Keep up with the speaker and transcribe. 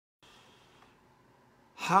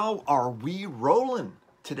How are we rolling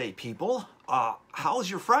today, people? How's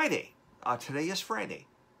your Friday? Today is Friday,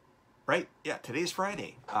 right? Yeah, today is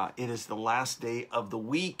Friday. It is the last day of the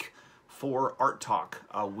week for Art Talk.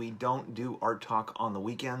 We don't do Art Talk on the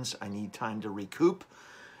weekends. I need time to recoup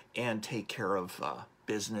and take care of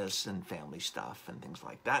business and family stuff and things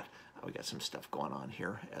like that. We got some stuff going on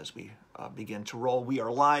here as we begin to roll. We are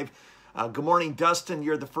live. Good morning, Dustin.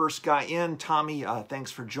 You're the first guy in. Tommy,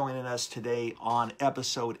 thanks for joining us today on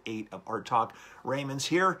episode 8 of Art Talk. Raymond's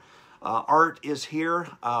here. Art is here.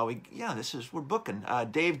 We're booking.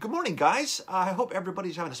 Dave, good morning, guys. I hope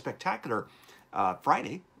everybody's having a spectacular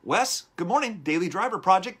Friday. Wes, good morning. Daily Driver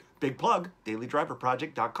Project, big plug,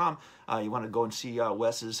 dailydriverproject.com. You want to go and see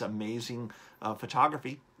Wes's amazing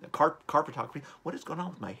photography, car photography. What is going on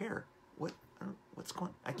with my hair? What's going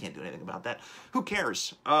on? I can't do anything about that. Who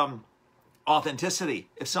cares? Authenticity.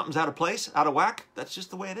 If something's out of place, out of whack, that's just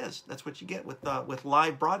the way it is. That's what you get with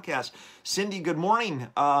live broadcast. Cindy, good morning.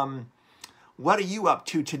 What are you up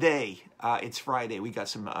to today? It's Friday. We got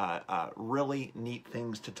some really neat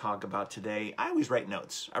things to talk about today. I always write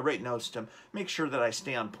notes. I write notes to make sure that I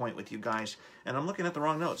stay on point with you guys. And I'm looking at the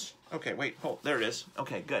wrong notes. Okay, wait, hold. There it is.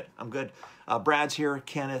 Okay, good. I'm good. Brad's here.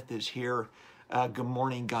 Kenneth is here. Good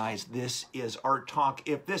morning, guys. This is Art Talk.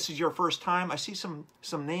 If this is your first time, I see some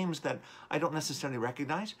names that I don't necessarily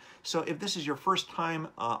recognize. So if this is your first time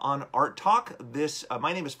on Art Talk,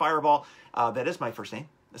 my name is Fireball. That is my first name.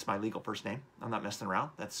 That's my legal first name. I'm not messing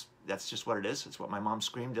around. That's just what it is. It's what my mom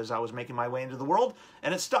screamed as I was making my way into the world,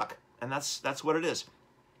 and it stuck. And that's what it is.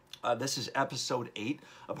 This is episode 8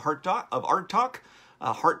 of Art Talk.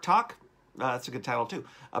 Heart Talk. That's a good title, too.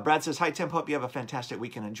 Brad says, hi, Tim. Hope you have a fantastic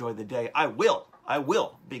week and enjoy the day. I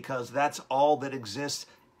will, because that's all that exists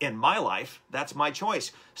in my life. That's my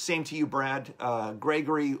choice. Same to you, Brad.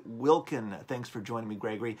 Gregory Wilkin, thanks for joining me,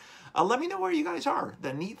 Gregory. Let me know where you guys are.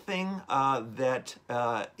 The neat thing that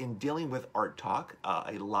in dealing with Art Talk,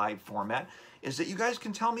 a live format, is that you guys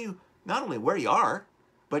can tell me not only where you are,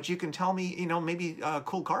 but you can tell me, maybe a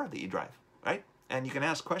cool car that you drive, right? And you can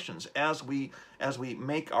ask questions as we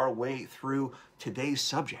make our way through today's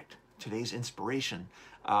subject, today's inspiration.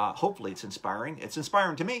 Hopefully it's inspiring. It's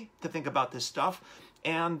inspiring to me to think about this stuff.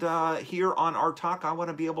 And here on Art Talk, I want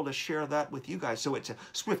to be able to share that with you guys. So it's a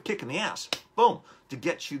swift kick in the ass, boom, to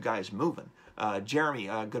get you guys moving. Jeremy,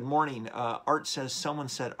 good morning. Art says, someone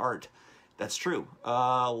said Art. That's true.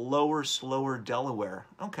 Lower, slower Delaware.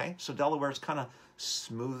 Okay, so Delaware's kind of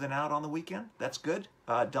smoothing out on the weekend. That's good.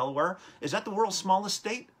 Delaware, is that the world's smallest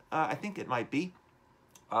state? I think it might be.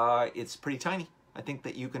 It's pretty tiny. I think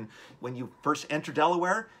that you can, when you first enter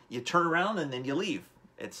Delaware, you turn around and then you leave.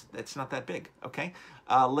 It's not that big, okay?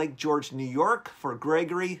 Lake George, New York for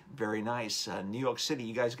Gregory. Very nice. New York City,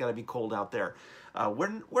 you guys got to be cold out there.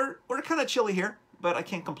 We're kind of chilly here, but I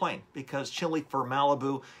can't complain because chilly for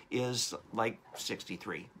Malibu is like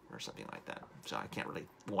 63 or something like that. So I can't really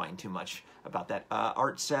whine too much about that.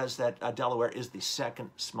 Art says that Delaware is the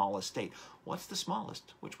second smallest state. What's the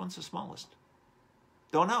smallest? Which one's the smallest?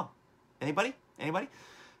 Don't know. Anybody? Anybody?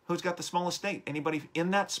 Who's got the smallest state? Anybody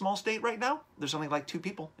in that small state right now? There's only like 2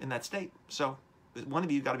 people in that state. So one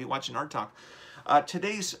of you got to be watching Art Talk.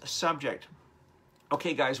 Today's subject.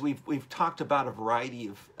 Okay, guys, we've talked about a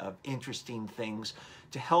variety of interesting things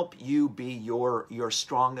to help you be your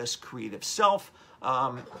strongest creative self.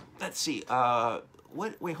 Let's see.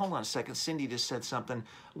 Wait, hold on a second. Cindy just said something.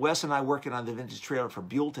 Wes and I working on the vintage trailer for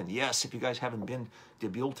Buellton. Yes, if you guys haven't been to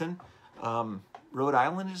Buellton, Rhode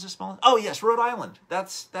Island is the smallest. Oh yes, Rhode Island.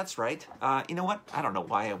 That's right. You know what? I don't know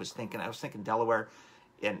why I was thinking Delaware,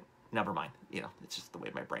 and never mind. It's just the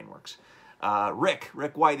way my brain works. Rick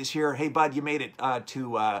White is here. Hey bud, you made it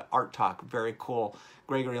to Art Talk. Very cool.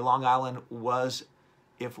 Gregory, Long Island was,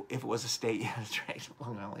 if it was a state, yeah, that's right.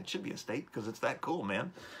 Long Island should be a state because it's that cool,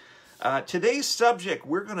 man. Today's subject,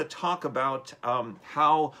 we're going to talk about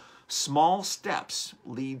how small steps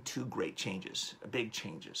lead to great changes, big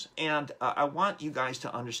changes. And I want you guys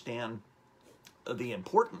to understand the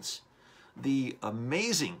importance, the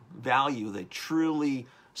amazing value, the truly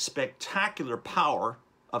spectacular power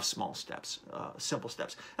of small steps, simple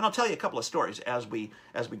steps. And I'll tell you a couple of stories as we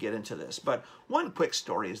get into this. But one quick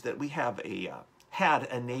story is that we have had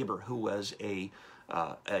a neighbor who was a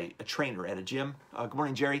trainer at a gym. Good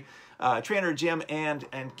morning, Jerry. Trainer at a gym, and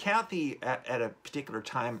Kathy at a particular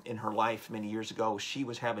time in her life many years ago, she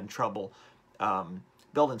was having trouble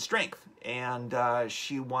building strength, and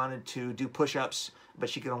she wanted to do push-ups, but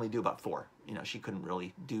she could only do about 4. She couldn't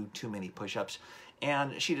really do too many push-ups,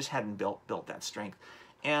 and she just hadn't built that strength.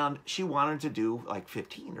 And she wanted to do like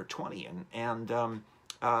 15 or 20, and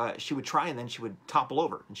she would try and then she would topple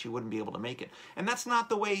over and she wouldn't be able to make it. And that's not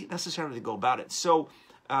the way necessarily to go about it. So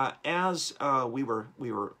as we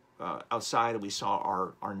were outside and we saw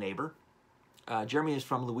our neighbor, Jeremy is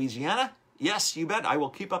from Louisiana. Yes, you bet. I will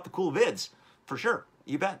keep up the cool vids for sure.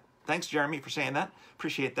 You bet. Thanks, Jeremy, for saying that.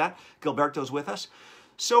 Appreciate that. Gilberto's with us.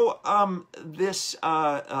 So this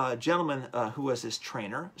gentleman who was this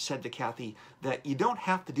trainer said to Kathy that you don't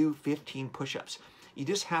have to do 15 push-ups. You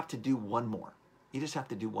just have to do one more. You just have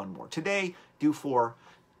to do one more. Today, do 4.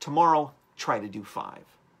 Tomorrow, try to do 5.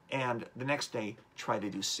 And the next day, try to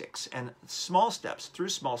do 6. And small steps, through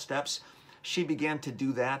small steps, she began to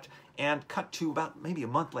do that and cut to about maybe a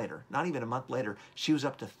month later, not even a month later, she was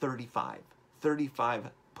up to 35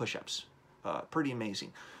 push-ups. Pretty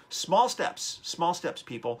amazing. Small steps,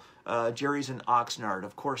 people. Jerry's in Oxnard,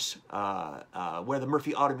 of course, where the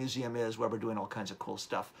Murphy Auto Museum is, where we're doing all kinds of cool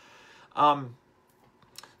stuff.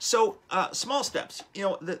 So small steps. You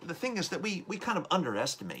know, the thing is that we kind of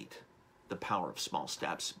underestimate the power of small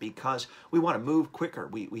steps because we want to move quicker.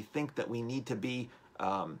 We think that we need to be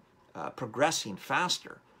progressing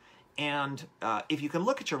faster. And if you can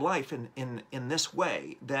look at your life in this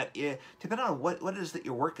way, that depending on what it is that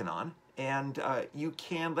you're working on, and you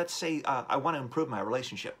can, let's say, I want to improve my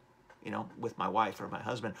relationship, you know, with my wife or my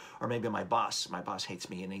husband, or maybe my boss. My boss hates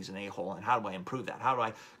me and he's an a-hole, and how do I improve that? How do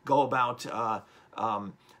I go about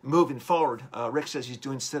moving forward? Rick says he's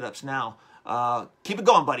doing sit-ups now. Keep it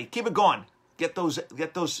going, buddy. Keep it going. Get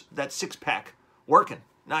that six-pack working.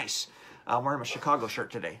 Nice. I'm wearing my Chicago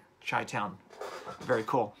shirt today. Chi-Town. Very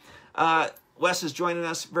cool. Wes is joining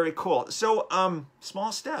us. Very cool. So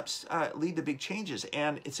small steps lead to big changes,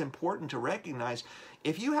 and it's important to recognize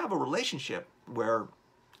if you have a relationship where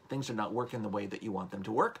things are not working the way that you want them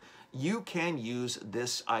to work, you can use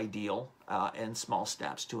this ideal and small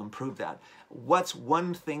steps to improve that. What's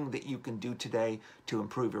one thing that you can do today to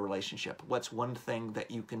improve your relationship? What's one thing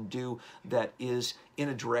that you can do that is in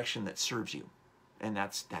a direction that serves you? And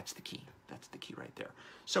that's the key. That's the key right there.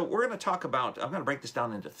 So we're going to talk about, I'm going to break this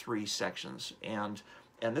down into 3 sections, and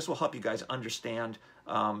this will help you guys understand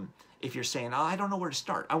if you're saying, oh, I don't know where to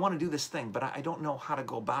start. I want to do this thing, but I don't know how to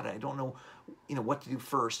go about it. I don't know, what to do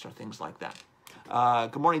first or things like that.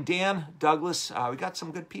 Good morning, Dan, Douglas. We got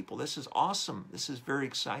some good people. This is awesome. This is very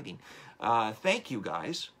exciting. Thank you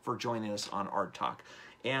guys for joining us on Art Talk.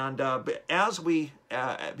 And but as we,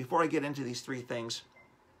 before I get into these 3 things,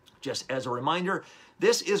 just as a reminder,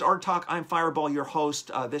 this is Art Talk. I'm Fireball, your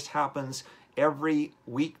host. This happens every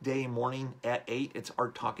weekday morning at 8. It's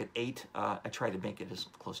Art Talk at 8. I try to make it as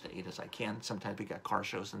close to 8 as I can. Sometimes we got car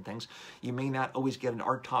shows and things. You may not always get an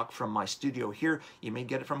Art Talk from my studio here. You may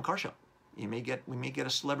get it from a car show. We may get a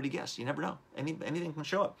celebrity guest. You never know. Anything can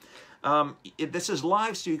show up. This is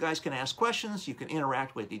live, so you guys can ask questions. You can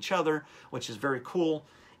interact with each other, which is very cool.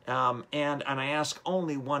 And I ask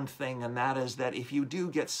only one thing, and that is that if you do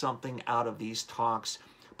get something out of these talks,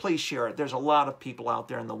 please share it. There's a lot of people out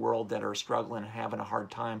there in the world that are struggling and having a hard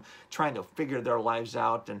time trying to figure their lives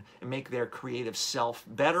out and make their creative self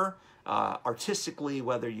better, artistically,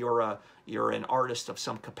 whether you're an artist of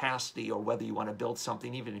some capacity or whether you want to build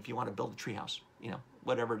something, even if you want to build a treehouse,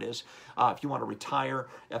 whatever it is. If you want to retire,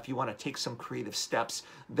 if you want to take some creative steps,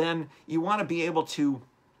 then you want to be able to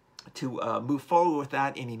move forward with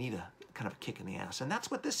that, and you need a kind of a kick in the ass. And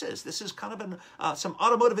that's what this is. This is kind of some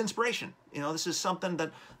automotive inspiration. This is something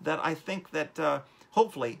that I think that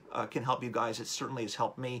hopefully can help you guys. It certainly has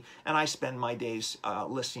helped me, and I spend my days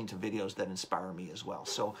listening to videos that inspire me as well.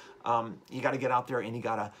 So you got to get out there and you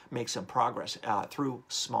got to make some progress through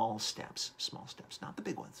small steps, not the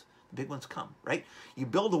big ones. The big ones come, right? You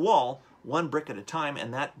build a wall one brick at a time,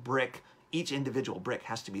 and that brick, each individual brick,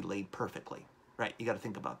 has to be laid perfectly. Right, you got to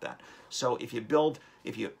think about that. So if you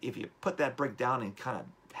put that brick down and kind of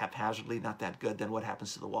haphazardly, not that good, then what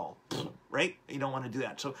happens to the wall? Right? You don't want to do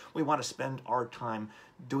that. So we want to spend our time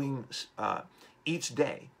doing each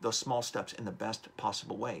day those small steps in the best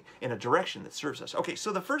possible way, in a direction that serves us. Okay,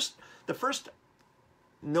 so the first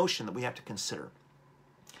notion that we have to consider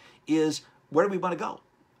is, where do we want to go?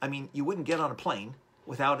 I mean, you wouldn't get on a plane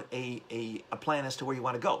without a plan as to where you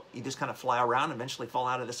want to go. You just kind of fly around and eventually fall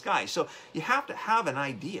out of the sky. So you have to have an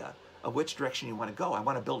idea of which direction you want to go. I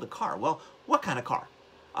want to build a car. Well, what kind of car?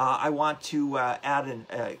 I want to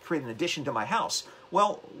create an addition to my house.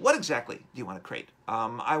 Well, what exactly do you want to create?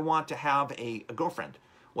 I want to have a girlfriend.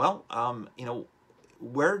 Well,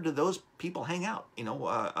 where do those people hang out?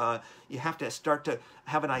 You have to start to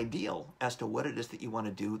have an ideal as to what it is that you want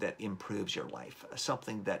to do that improves your life,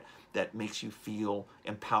 something that makes you feel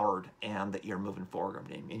empowered and that you're moving forward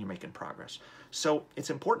and you're making progress. So it's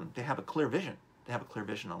important to have a clear vision,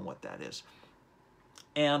 on what that is.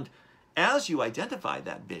 And as you identify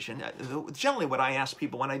that vision, generally what I ask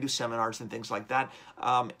people when I do seminars and things like that,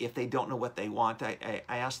 if they don't know what they want, I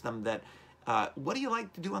ask them that, what do you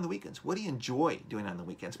like to do on the weekends? What do you enjoy doing on the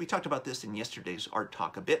weekends? We talked about this in yesterday's Art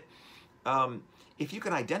Talk a bit. If you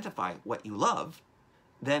can identify what you love,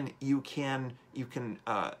 then you can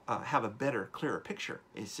have a better, clearer picture.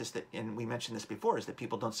 It's just that, and we mentioned this before, is that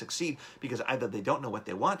people don't succeed because either they don't know what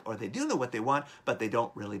they want or they do know what they want, but they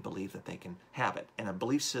don't really believe that they can have it. And a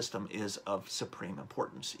belief system is of supreme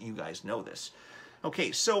importance. You guys know this.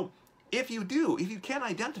 Okay, so if you can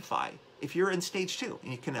identify, if you're in stage 2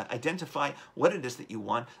 and you can identify what it is that you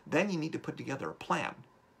want, then you need to put together a plan.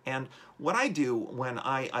 And what I do when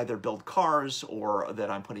I either build cars or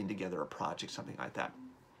that I'm putting together a project, something like that,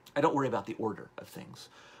 I don't worry about the order of things,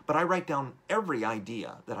 but I write down every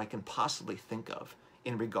idea that I can possibly think of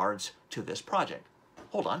in regards to this project.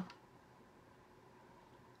 Hold on.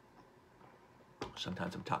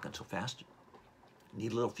 Sometimes I'm talking so fast.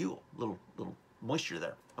 Need a little fuel, little moisture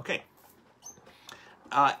there. Okay.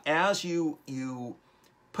 As you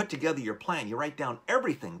put together your plan, you write down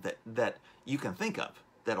everything that you can think of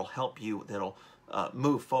that'll help you, that'll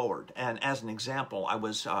move forward. And as an example, I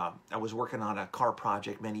was working on a car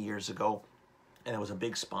project many years ago, and it was a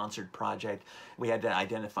big sponsored project. We had to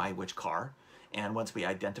identify which car, and once we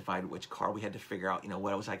identified which car, we had to figure out,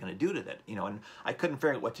 what was I going to do with it, and I couldn't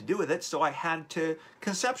figure out what to do with it, so I had to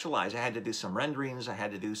conceptualize. I had to do some renderings. I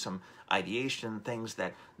had to do some ideation, things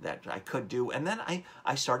that I could do, and then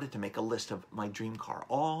I started to make a list of my dream car,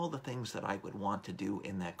 all the things that I would want to do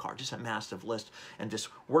in that car, just a massive list, and just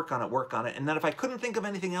work on it, and then if I couldn't think of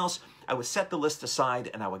anything else, I would set the list aside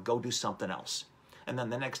and I would go do something else. And then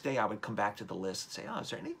the next day I would come back to the list and say, is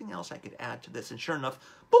there anything else I could add to this? And sure enough,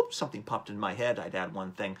 boop, something popped in my head. I'd add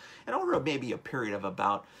one thing. And over maybe a period of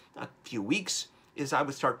about a few weeks I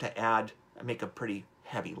would start to make a pretty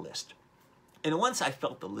heavy list. And once I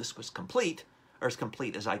felt the list was complete, or as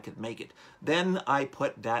complete as I could make it, then I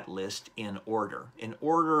put that list in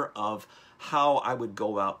order of how I would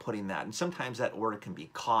go about putting that. And sometimes that order can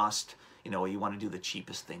be cost. You want to do the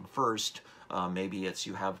cheapest thing first. Maybe it's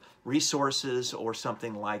you have resources or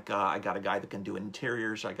something like I got a guy that can do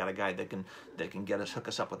interiors. I got a guy that can hook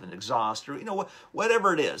us up with an exhaust, or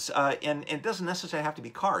whatever it is. And it doesn't necessarily have to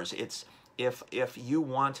be cars. It's if you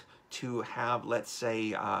want to have, let's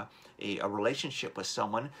say, a relationship with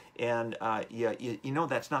someone, and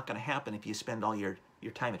that's not going to happen if you spend all your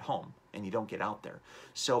time at home and you don't get out there.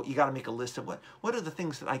 So you got to make a list of what are the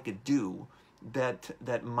things that I could do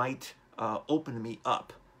that might open me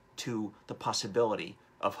up to the possibility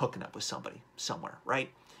of hooking up with somebody somewhere,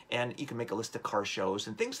 right? And you can make a list of car shows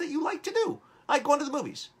and things that you like to do. I like going to the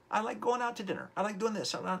movies. I like going out to dinner. I like doing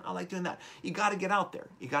this. I like doing that. You got to get out there.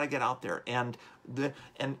 You got to get out there. And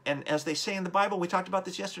as they say in the Bible, we talked about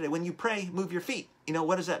this yesterday. When you pray, move your feet.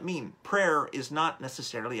 What does that mean? Prayer is not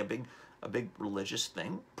necessarily a big religious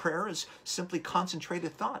thing. Prayer is simply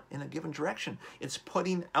concentrated thought in a given direction. It's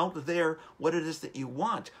putting out there what it is that you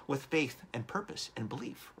want with faith and purpose and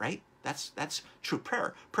belief, right? That's true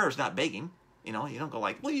prayer. Prayer is not begging. You don't go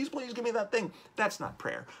like, please give me that thing. That's not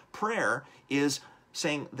prayer. Prayer is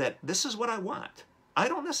saying that this is what I want. I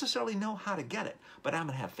don't necessarily know how to get it, but I'm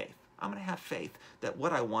going to have faith. I'm going to have faith that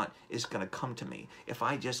what I want is going to come to me if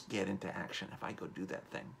I just get into action, if I go do that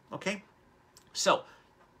thing. Okay? So,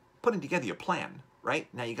 putting together your plan, right?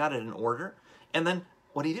 Now you got it in order, and then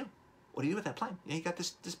what do you do? What do you do with that plan? You got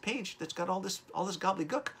this page that's got all this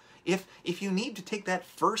gobbledygook. If you need to take that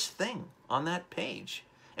first thing on that page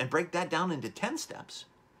and break that down into 10 steps,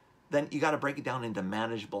 then you got to break it down into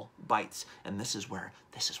manageable bites. And this is where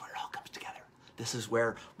it all comes together. This is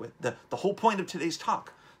where the whole point of today's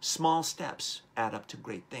talk, small steps add up to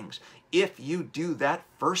great things. If you do that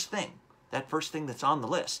first thing that's on the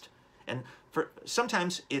list, and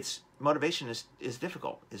sometimes motivation is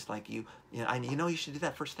difficult. It's like you should do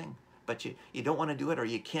that first thing, but you don't want to do it, or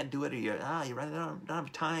you can't do it, or you really don't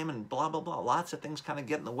have time, and blah blah blah. Lots of things kind of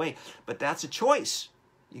get in the way. But that's a choice.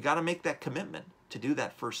 You got to make that commitment to do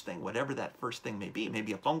that first thing, whatever that first thing may be. It may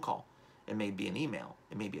be a phone call. It may be an email.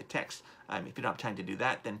 It may be a text. If you don't have time to do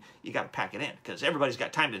that, then you got to pack it in, because everybody's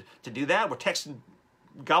got time to do that. We're texting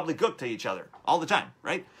gobbledygook to each other all the time,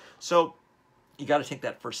 right? So you got to take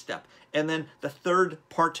that first step. And then the third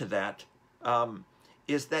part to that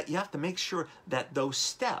is that you have to make sure that those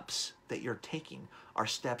steps that you're taking are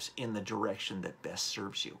steps in the direction that best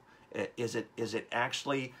serves you. Is it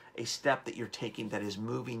actually a step that you're taking that is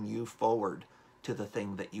moving you forward to the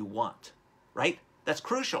thing that you want, right? That's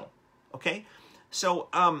crucial, okay? So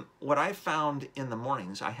what I found in the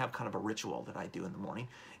mornings, I have kind of a ritual that I do in the morning,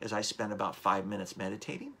 is I spend about 5 minutes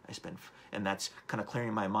meditating. And that's kind of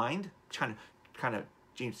clearing my mind, trying to kind of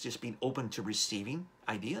just being open to receiving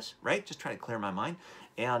ideas, right? Just trying to clear my mind.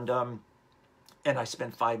 And I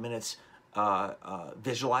spend 5 minutes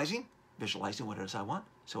visualizing what it is I want.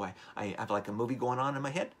 So I have like a movie going on in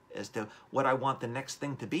my head as to what I want the next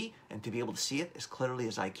thing to be, and to be able to see it as clearly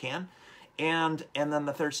as I can. And then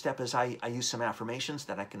the third step is I use some affirmations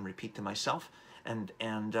that I can repeat to myself, and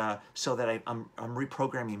so that I'm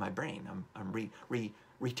reprogramming my brain. I'm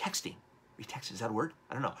retexting. Retext, is that a word?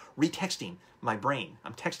 I don't know. Retexting my brain.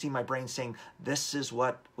 I'm texting my brain saying, this is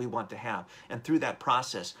what we want to have. And through that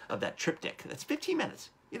process of that triptych, that's 15 minutes.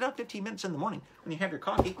 15 minutes in the morning when you have your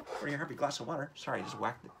coffee or you have your glass of water. Sorry, I just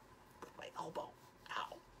whacked it with my elbow.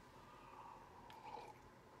 Ow.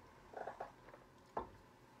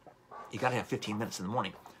 You got to have 15 minutes in the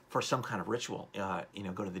morning for some kind of ritual.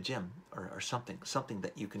 Go to the gym or something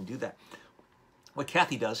that you can do that. What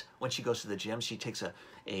Kathy does when she goes to the gym, she takes like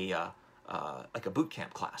a boot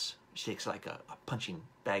camp class. She takes like a punching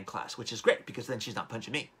bag class, which is great because then she's not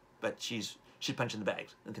punching me, but she's punching the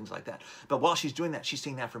bags and things like that. But while she's doing that, she's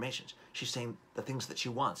saying affirmations. She's saying the things that she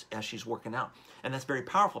wants as she's working out. And that's very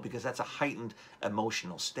powerful because that's a heightened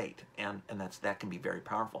emotional state. And that can be very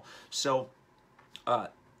powerful. So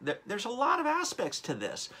there's a lot of aspects to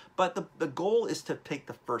this, but the goal is to take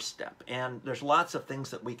the first step. And there's lots of things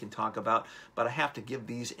that we can talk about, but I have to give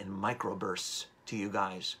these in microbursts to you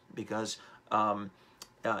guys because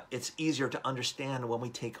it's easier to understand when we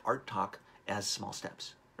take Art Talk as small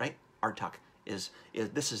steps, right? Art Talk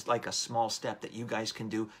this is like a small step that you guys can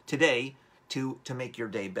do today to make your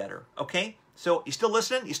day better. Okay? So you still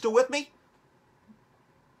listening? You still with me?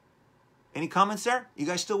 Any comments there? You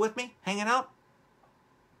guys still with me? Hanging out?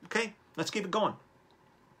 Okay, let's keep it going.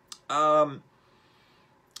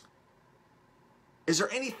 Is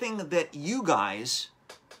there anything that you guys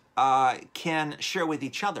can share with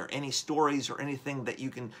each other? Any stories or anything that you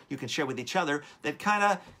can share with each other that kind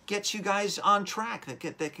of gets you guys on track,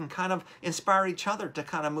 that can kind of inspire each other to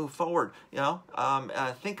kind of move forward?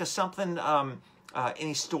 Think of something,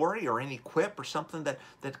 any story or any quip or something that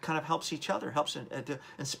kind of helps each other, helps to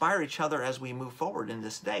inspire each other as we move forward in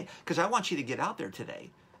this day. Because I want you to get out there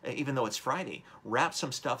today, even though it's Friday, wrap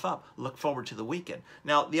some stuff up, look forward to the weekend.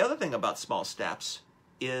 Now, the other thing about small steps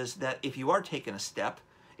is that if you are taking a step,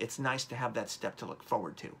 it's nice to have that step to look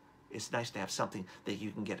forward to. It's nice to have something that you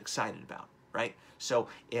can get excited about, right? So,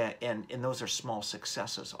 and those are small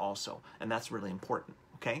successes also, and that's really important,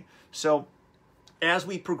 okay? So, as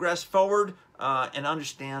we progress forward and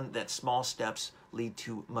understand that small steps lead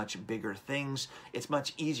to much bigger things, it's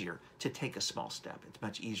much easier to take a small step. It's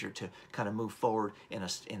much easier to kind of move forward in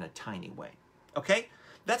a tiny way, okay?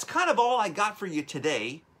 That's kind of all I got for you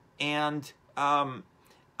today, and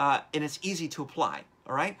it's easy to apply.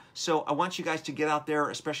 All right, so I want you guys to get out there,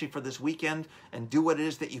 especially for this weekend, and do what it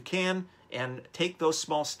is that you can and take those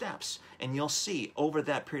small steps. And you'll see over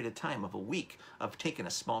that period of time of a week of taking a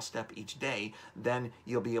small step each day, then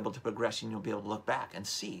you'll be able to progress and you'll be able to look back and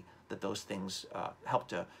see that those things help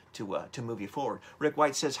to move you forward. Rick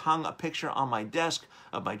White says, hung a picture on my desk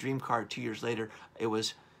of my dream car 2 years later. It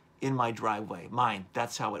was in my driveway. Mine,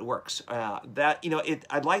 that's how it works.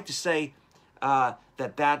 I'd like to say,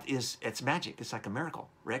 it's magic. It's like a miracle,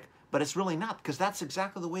 Rick, but it's really not, because that's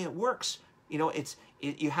exactly the way it works.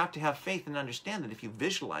 You have to have faith and understand that if you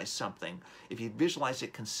visualize something, if you visualize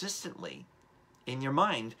it consistently in your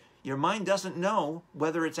mind doesn't know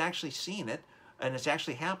whether it's actually seeing it and it's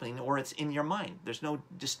actually happening or it's in your mind. There's no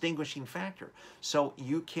distinguishing factor. So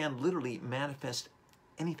you can literally manifest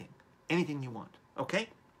anything you want, okay?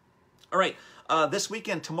 All right, this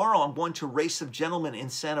weekend, tomorrow, I'm going to Race of Gentlemen in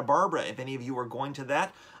Santa Barbara. If any of you are going to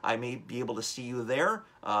that, I may be able to see you there.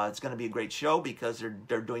 It's going to be a great show because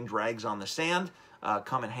they're doing drags on the sand.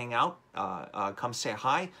 Come and hang out. Come say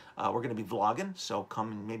hi. We're going to be vlogging, so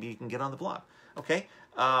come and maybe you can get on the vlog. Okay?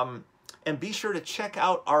 And be sure to check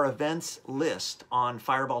out our events list on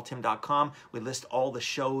fireballtim.com. We list all the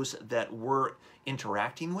shows that we're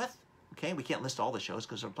interacting with. Okay, we can't list all the shows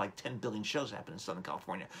because there's like 10 billion shows happen in Southern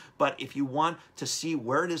California. But if you want to see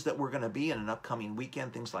where it is that we're going to be in an upcoming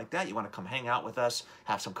weekend, things like that, you want to come hang out with us,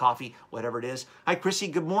 have some coffee, whatever it is. Hi, Chrissy.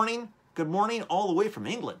 Good morning. Good morning all the way from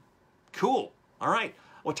England. Cool. All right.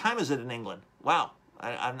 What time is it in England? Wow.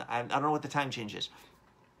 I don't know what the time change is.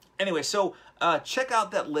 Anyway, so check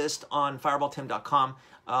out that list on fireballtim.com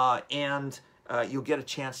and you'll get a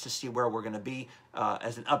chance to see where we're going to be.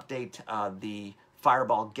 As an update, the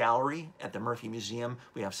Fireball Gallery at the Murphy Museum.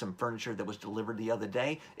 We have some furniture that was delivered the other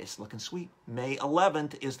day. It's looking sweet. May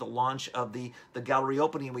 11th is the launch of the gallery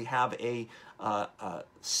opening. We have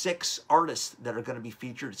 6 artists that are going to be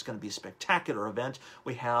featured. It's going to be a spectacular event.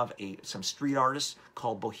 We have some street artists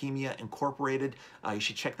called Bohemia Incorporated. You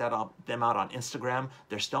should check them out on Instagram.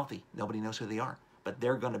 They're stealthy. Nobody knows who they are, but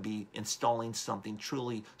they're going to be installing something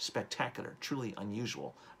truly spectacular, truly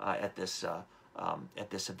unusual at this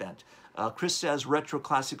event. Chris says Retro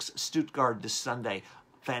Classics Stuttgart this Sunday.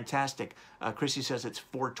 Fantastic. Chrissy says it's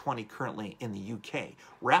 4:20 currently in the UK.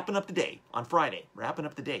 Wrapping up the day on Friday. Wrapping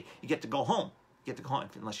up the day. You get to go home. You get to go home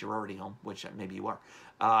unless you're already home, which maybe you are.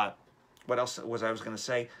 What else was I going to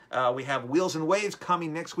say? We have Wheels and Waves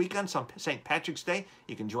coming next weekend, on St. Patrick's Day.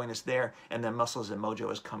 You can join us there. And then Muscles and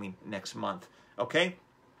Mojo is coming next month. Okay?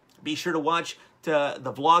 Be sure to watch the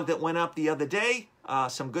vlog that went up the other day.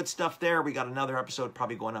 Some good stuff there. We got another episode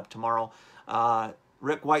probably going up tomorrow.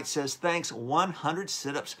 Rick White says, thanks, 100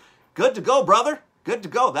 sit-ups. Good to go, brother. Good to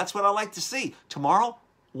go. That's what I like to see. Tomorrow,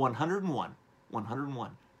 101.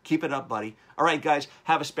 101. Keep it up, buddy. All right, guys,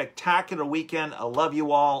 have a spectacular weekend. I love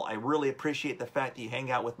you all. I really appreciate the fact that you hang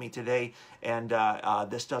out with me today. And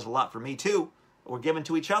this does a lot for me, too. We're giving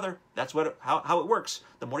to each other. That's how it works.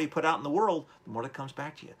 The more you put out in the world, the more that comes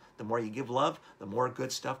back to you. The more you give love, the more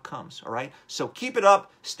good stuff comes. All right? So keep it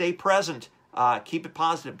up. Stay present. Keep it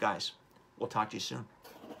positive, guys. We'll talk to you soon.